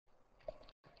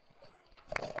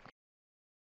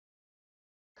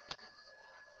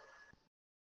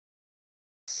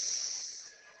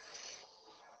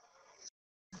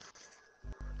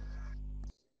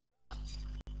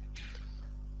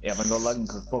Yeah, I got like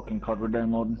a fucking cod we're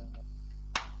downloading.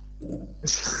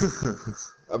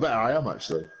 I bet I am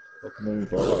actually. Fucking moving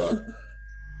forward like that.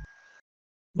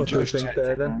 What do we think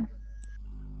there then?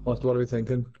 What are we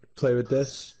thinking? Play with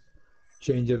this?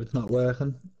 Change if it's not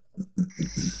working?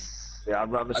 Yeah,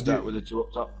 I'd rather start with the two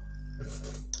up top.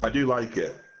 I do like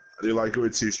it. I do like it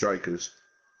with two strikers.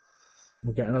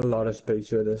 We're getting a lot of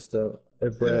space with this though.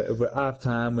 If we're half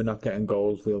time, we're not getting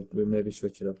goals. We'll maybe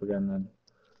switch it up again then.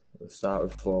 We'll start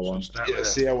with 4-1. Yeah,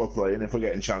 see how we're playing. If we're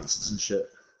getting chances and shit.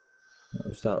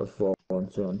 We'll start with 4-1,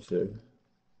 2-on-2.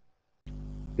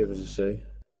 Give us a C.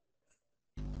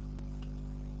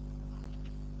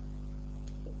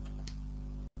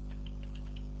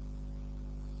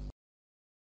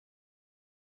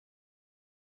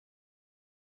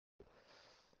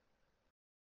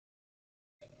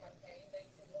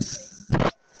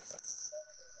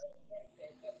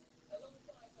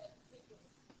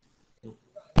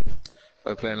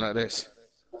 We're playing like this.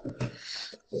 Yeah,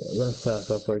 we're gonna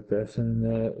start off like this, and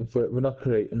if we're not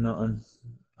creating nothing,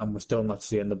 and we're still not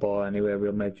seeing the ball anywhere,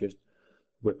 we'll make just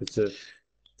whip it to. Do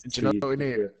you know what we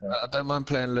need? I don't mind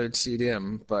playing load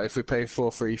CDM, but if we play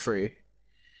 4-3-3,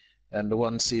 and the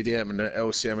one CDM and the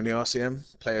LCM and the RCM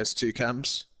play as two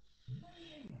cams,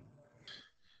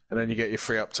 and then you get your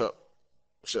three up top.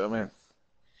 See what I mean?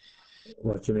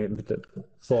 What do you mean with the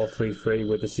 4-3-3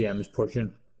 with the CMs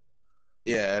pushing?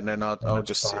 Yeah, and then I'll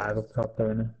just sit. Five up top there,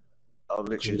 innit? I'll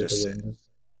literally just sit.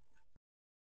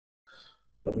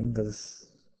 The wingers.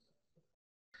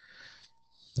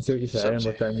 I see what you're saying,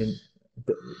 but then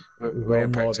we're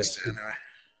in practice anyway.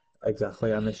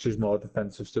 Exactly, and it's just more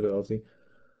defensive stability.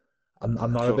 I'm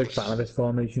not a big fan of this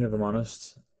formation, if I'm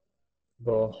honest.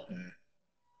 But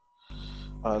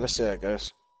let's see how it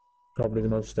goes. Probably the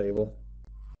most stable.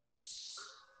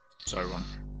 Sorry, one.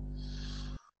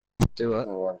 Do what?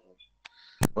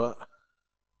 What?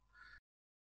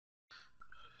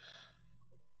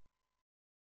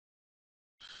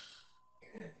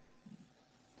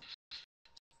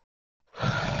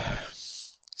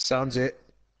 Sounds it.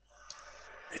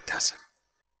 It doesn't.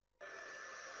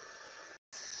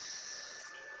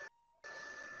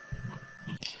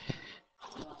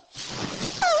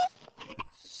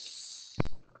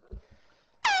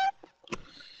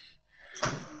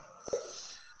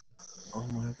 Oh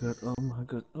my god, oh my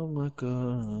god, oh my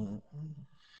god.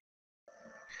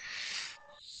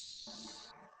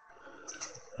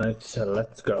 Right, so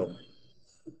let's go.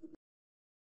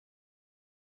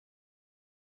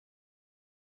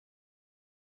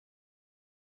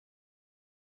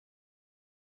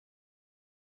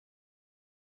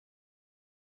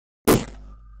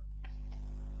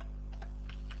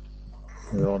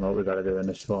 We all know what we gotta do in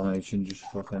this formation, just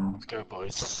fucking... Let's go,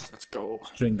 boys. Let's go.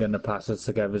 Stringing the passes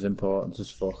together is important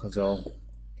as fuck, as all.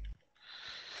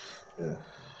 Yeah.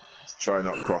 Try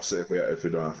not cross it if we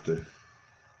don't have to.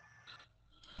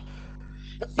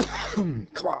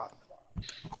 Come on.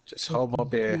 Just hold my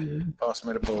beer, pass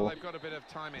me the ball. Well, they've got a bit of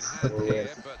time in hand here,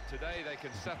 but today they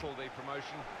can settle the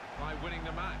promotion by winning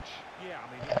the match. Yeah,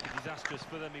 I mean, it would be disastrous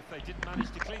for them if they didn't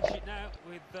manage to clinch it now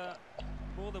with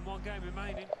more than one game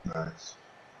remaining. Nice.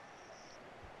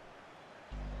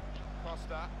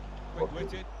 Costa,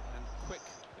 quick-witted and quick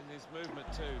in his movement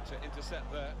too to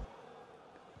intercept there.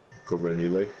 Covering you,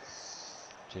 Lee.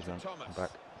 Cheers, man. Thomas. I'm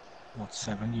back. What,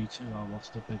 7 you two? I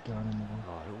lost a big guy in the one.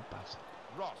 Oh, little bastard.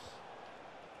 Ross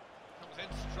comes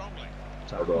in strongly.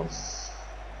 Hold on.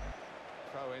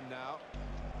 Throw in now.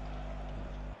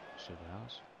 Should the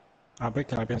house. How big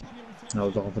can I be? I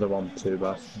was looking for the 1-2,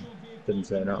 but didn't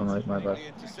say nothing like my bad.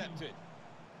 Intercepted.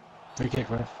 Free kick,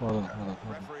 ref. Well done, well done, well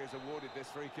done. Referee has awarded this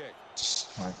free kick.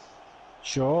 Fine.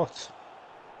 Short.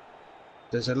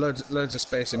 There's loads of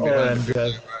space in behind.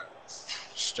 Okay.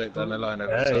 Straight down the line.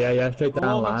 Yeah, straight down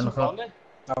the line. Look how,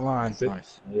 That line,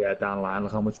 nice. yeah, down the line.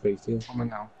 Look how much space he is. Coming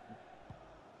now.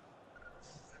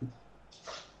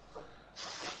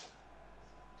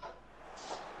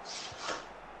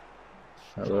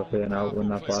 We're up here now, win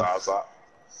that back. How's that?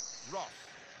 Ross.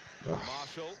 Oh.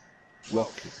 Marshall.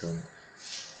 Lucky cunt.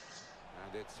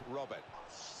 And it's Robin.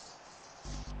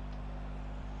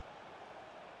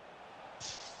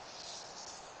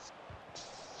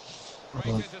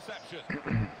 Great interception.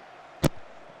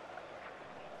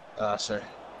 Sorry.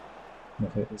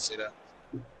 Okay. Didn't see that.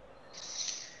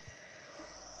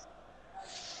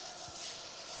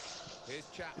 Here's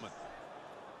Chapman.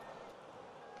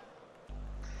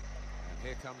 And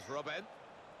here comes Robin.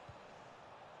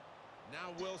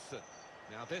 Now Wilson.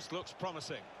 Now this looks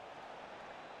promising.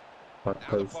 Back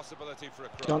Now the post. possibility for a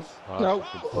Done. cross. No.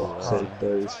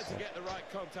 Tried to get the right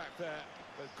contact there,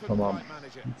 but couldn't Come on. quite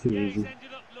manage it. Too Yeah, he's easy.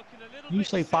 ended up looking a little You bit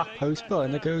say back silly, post, but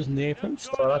and it goes near post.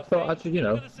 Well, I thought actually, you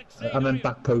know, I meant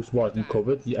back post wasn't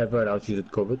covered. Everyone else used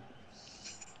it covered.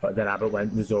 But then Abbott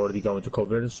was already going to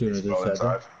cover it as soon as he Well said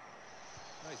inside. it.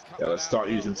 Yeah, let's start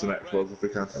using some next ones if we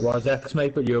can. It was X,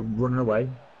 mate, but you're running away.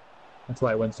 That's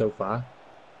why it went so far.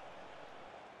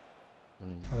 I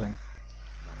think.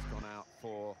 That's gone out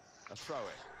for a throw-in.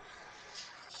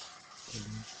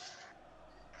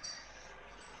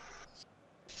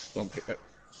 Don't pick it.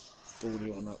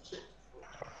 40 on that.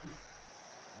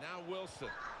 Now Wilson.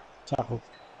 Tackle.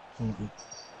 This might be it.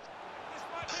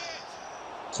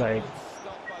 Save.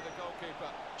 Stopped by the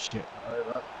goalkeeper. Shit.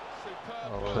 Superb.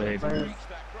 well, Played. Reached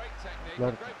that great technique, Look.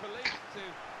 and great belief to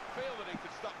feel that he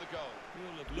could stop the goal.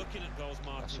 You'll look looking at goals,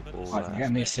 Martin, but ball, there's I something can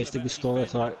get me special assisted about with score,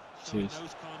 defending, right? showing Jeez.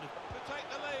 those kind of To take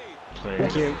the lead.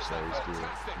 Thank you.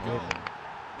 Fantastic goal.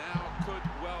 Now could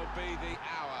well be the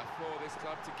hour for this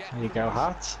club to get There you go,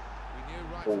 Hart. We knew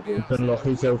right from the We've been outset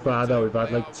lucky so far though, we've had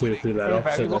they like are 2 or winning. 3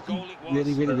 let-offs, so lucky. goal it was.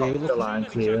 Really, really, really the lucky. line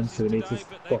clearance, so we need to Today,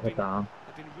 but stop it down.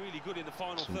 They've been really good in the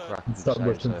final Some third. cracking Stop saves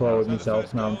rushing so forward far.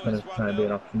 myself now, I'm trying to be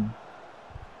an option.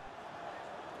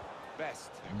 Best.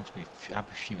 There must be a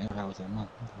shooting about them, man.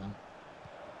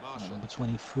 Marshall Number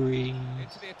 23.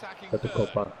 into the attacking Get the third.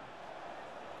 cup back.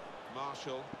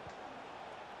 Marshall.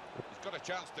 He's got a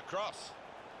chance to cross.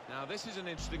 Now this is an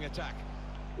interesting attack.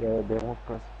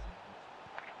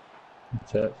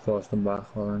 That's it, force them back,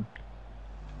 alright.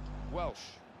 Welsh.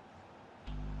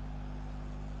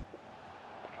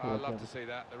 Oh, I'd love to see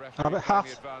that. The referee Have it playing half.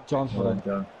 the advantage. John. Well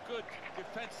done. Good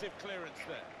defensive clearance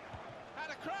there.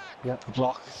 And a crack. Yeah,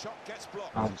 block. The shot gets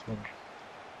blocked. Out.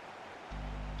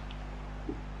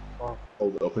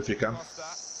 Hold it up if you can.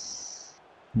 Across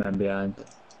Men behind.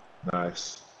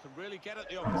 Nice. that. Can really get at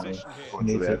the opposition here. Onto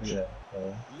Needs the it, edge. yeah.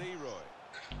 Leroy.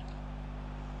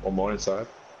 One more inside.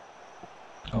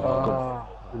 Oh,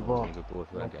 Good ball if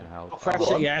we weren't getting held. Fresh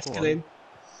it, yes, get in.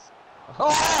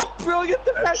 Oh, brilliant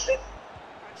defending!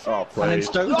 Oh, And then played.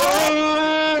 Stones.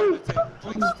 Oh!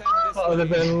 That would have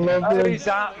been lovely. Who's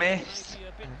that miss?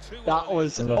 That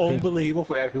was Lucky. unbelievable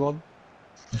for everyone.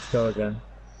 Let's go again.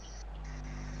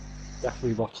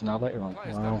 Definitely watching that later on.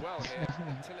 Players Wow. done well here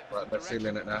until it was Right, the they're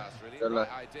feeling it now. pass, really. They're Right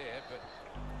like- idea, but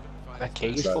couldn't find That its key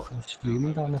is place. fucking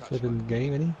screaming down the flipping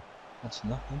game, isn't he? That's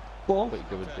nothing. Ball. Pretty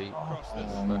good with deep. Cross that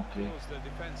Oh, caused the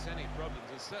defence any problems,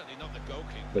 and certainly not the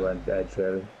goalkeeper. They went edge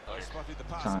really. He spotted the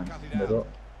pass Time. and cut it out. Middle.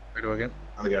 We do again.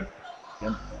 And again.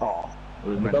 Oh. It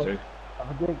was meant to.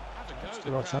 Have a go, the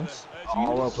Still got a crowd chance. are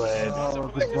Oh, well urging played. you to Oh,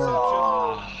 support good this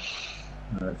ball.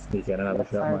 action. Let's sneak in another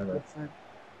shot, might we?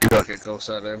 Gotta get goal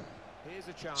side of him. Here's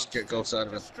a chance Just get goal side of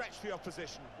to him. stretch the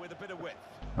opposition with a bit of width,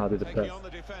 I'll do the taking press. on the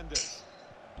defenders.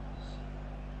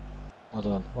 Well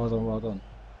done, well done, well done.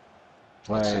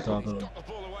 Well He's done. got the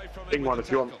ball away from him Big with one the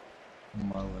if you want.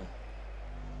 tackle. My way.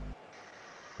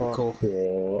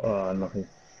 Cool. Oh, unlucky.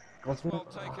 Well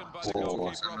taken by the Oh, goalkeeper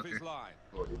that's off his unlucky.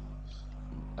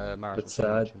 line. Maris Good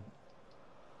side.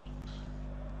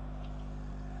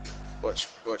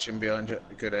 Watch him behind you.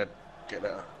 Good head. Get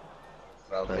that.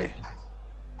 Lovely.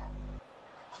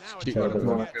 Now a Keep chance going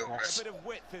to on. get a bit of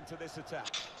width into this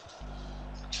attack.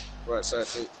 Right side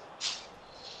feet.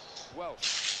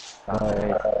 Welsh.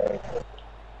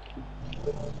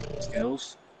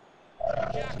 Skills.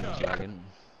 Jacko. Dragon.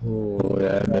 Oh,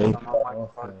 yeah, me.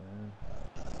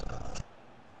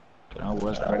 Oh,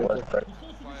 where's credit? Players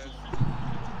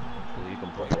You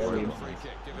can put it free through.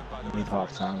 kick given by the Need referee.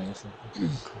 half time, isn't it?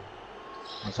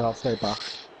 Let's half stay back.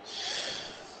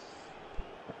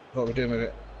 What are we doing with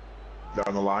it?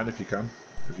 Down the line if you can.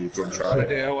 If you've done Try to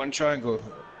try. do one triangle.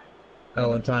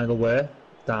 Oh, and triangle where?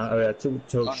 Down, oh yeah, to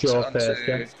short Onto- first,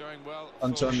 yeah. It's going well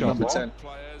Onto for number the 10.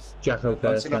 players. Jacko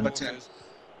first, number then. 10.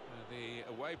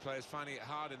 The away players finding it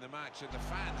hard in the match, and the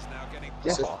fans now getting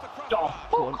Yes. off the crossbar.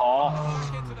 Fuck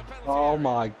off. Back into the penalty Oh area.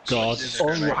 my god. Nice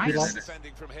Alright.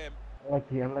 defending from him.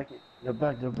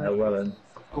 Oh, well then.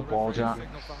 Good ball, Jack.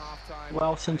 Signal for half-time.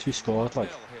 Well, since we scored, like,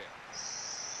 0-0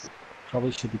 here.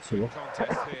 probably should be 2 up.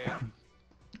 Contest here.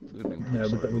 Yeah,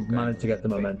 we managed to get the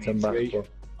momentum back, but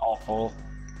Awful.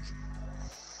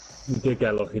 we did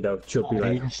get lucky though. Should be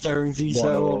like Stones, he's One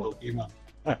so all. lucky,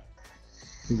 man.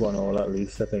 we won all at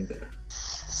least, I think.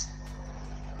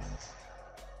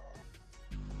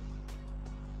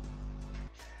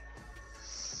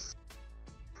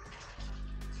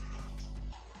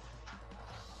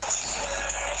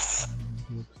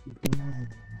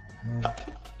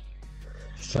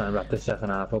 Just try and wrap the second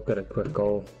half up, get a quick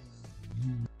goal.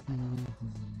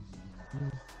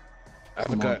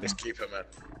 Have a go at this keeper, man.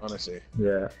 Honestly.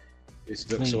 Yeah. He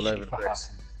looks all over the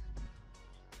place.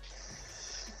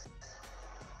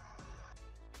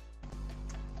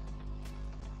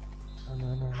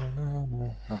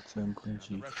 Firm clean And the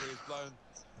sheet. referee has blown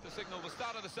to signal the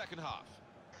start of the second half.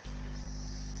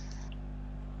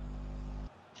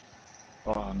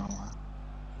 Oh no.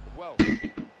 Well,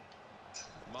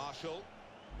 Marshall.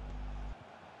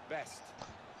 Best.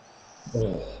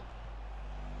 Oh.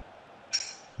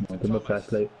 No, give me a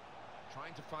press, like.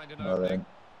 Trying to find an All opening. right.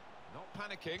 Not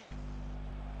panicking.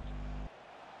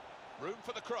 Room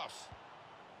for the cross.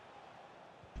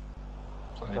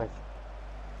 Nice.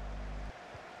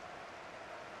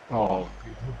 Oh,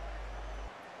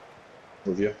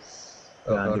 With you.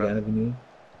 And again if you need.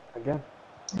 again.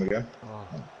 And again.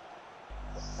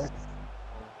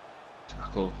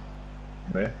 Tackle.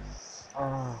 Me.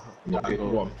 Oh, Lucky Tackle.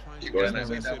 one. Trying You to got Yeah, get it. no,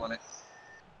 we this don't in. want it.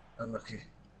 Unlucky.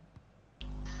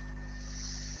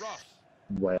 Ross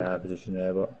Way out of position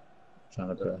there, but trying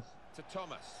to press. to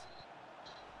Thomas.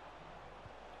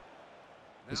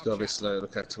 He's Now got to be Chapman. slow.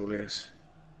 Look how tall he is.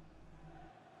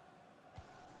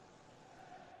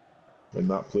 Win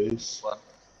that, please. One.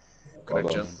 Well Great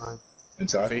done. jump.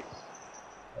 Inside. Feet.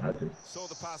 I do. Saw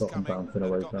the pass Fucking coming bouncing and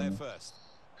away got from there me. first.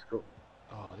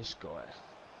 Oh, this guy.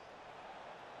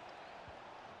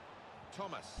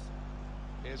 Thomas.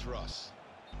 Here's Ross.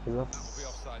 he's up. That will be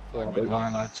offside Yeah, flag. but went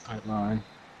Line, lads, great line.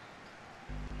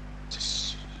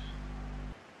 Just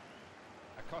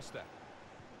Acosta.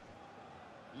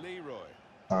 Leroy.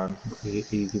 Time.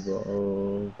 Easy, but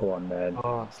oh, go on then.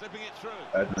 Oh, Slipping it through.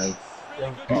 Head. Nice. Really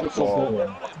Yeah. good Oh, chance four. to win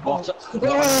on it. What?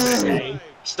 Okay.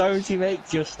 Stonesy, mate,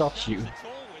 just stops you. Chance at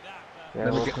all with that, yeah,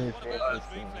 Let me well, get- please. What about those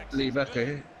reflexes? leave back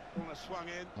here. Corner swung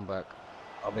in. I'm back.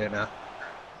 I'm here now.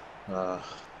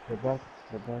 Ah, Get back,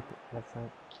 left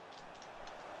side.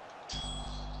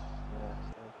 Yeah,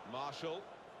 Marshall.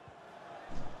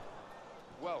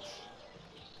 Welsh.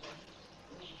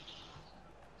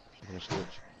 I'm gonna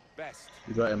switch. Best.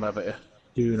 you got him over here.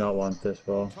 Do not want this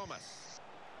ball. Thomas.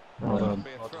 None That'll of, be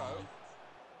a throw.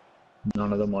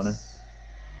 none of them want it.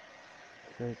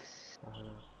 straight. Got him.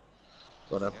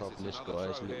 Yes, Problem, it's this another guy is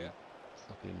a throw little here.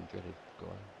 fucking dreaded guy.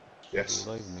 Yes.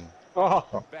 All over me.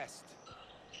 Oh, Best.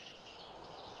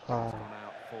 ah, Gone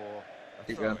out for a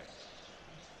Keep throw. going.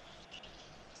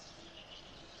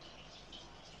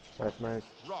 nice, mate.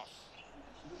 Ross.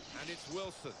 And it's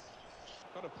Wilson.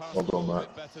 Got to pass Well the ball done, a mate.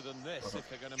 bit better than this if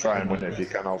they're going to Try make and win progress. if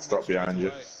you can. I'll stop Straight behind you.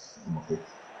 away.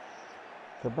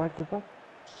 Get back, get back.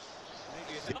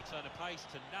 Maybe a turn of pace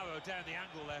to narrow down the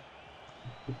angle there.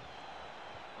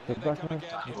 Here Get they back, come man.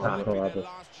 again. It Yeah. might be their Robert.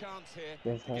 last chance here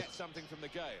Yes, to yes. get something from the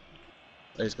game.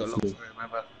 He's got lots of room,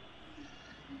 remember?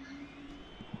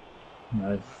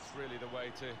 Nice. That's really the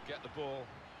way to get the ball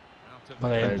out of the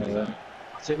Well, danger yeah. zone.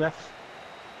 That's it, ref.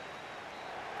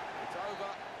 It's over,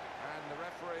 and the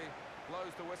referee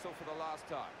blows the whistle for the last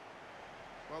time.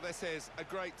 Well, this is a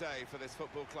great day for this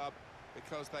football club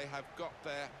because they have got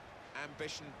their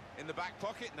ambition in the back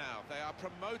pocket now. They are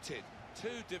promoted to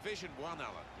Division 1,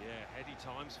 Alan. Yeah, heady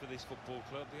times for this football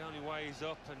club. The only way is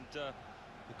up, and the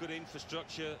good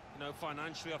infrastructure, you know,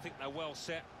 financially, I think they're well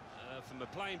set. From a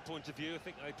playing point of view, I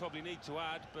think they probably need to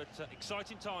add, but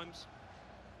exciting times.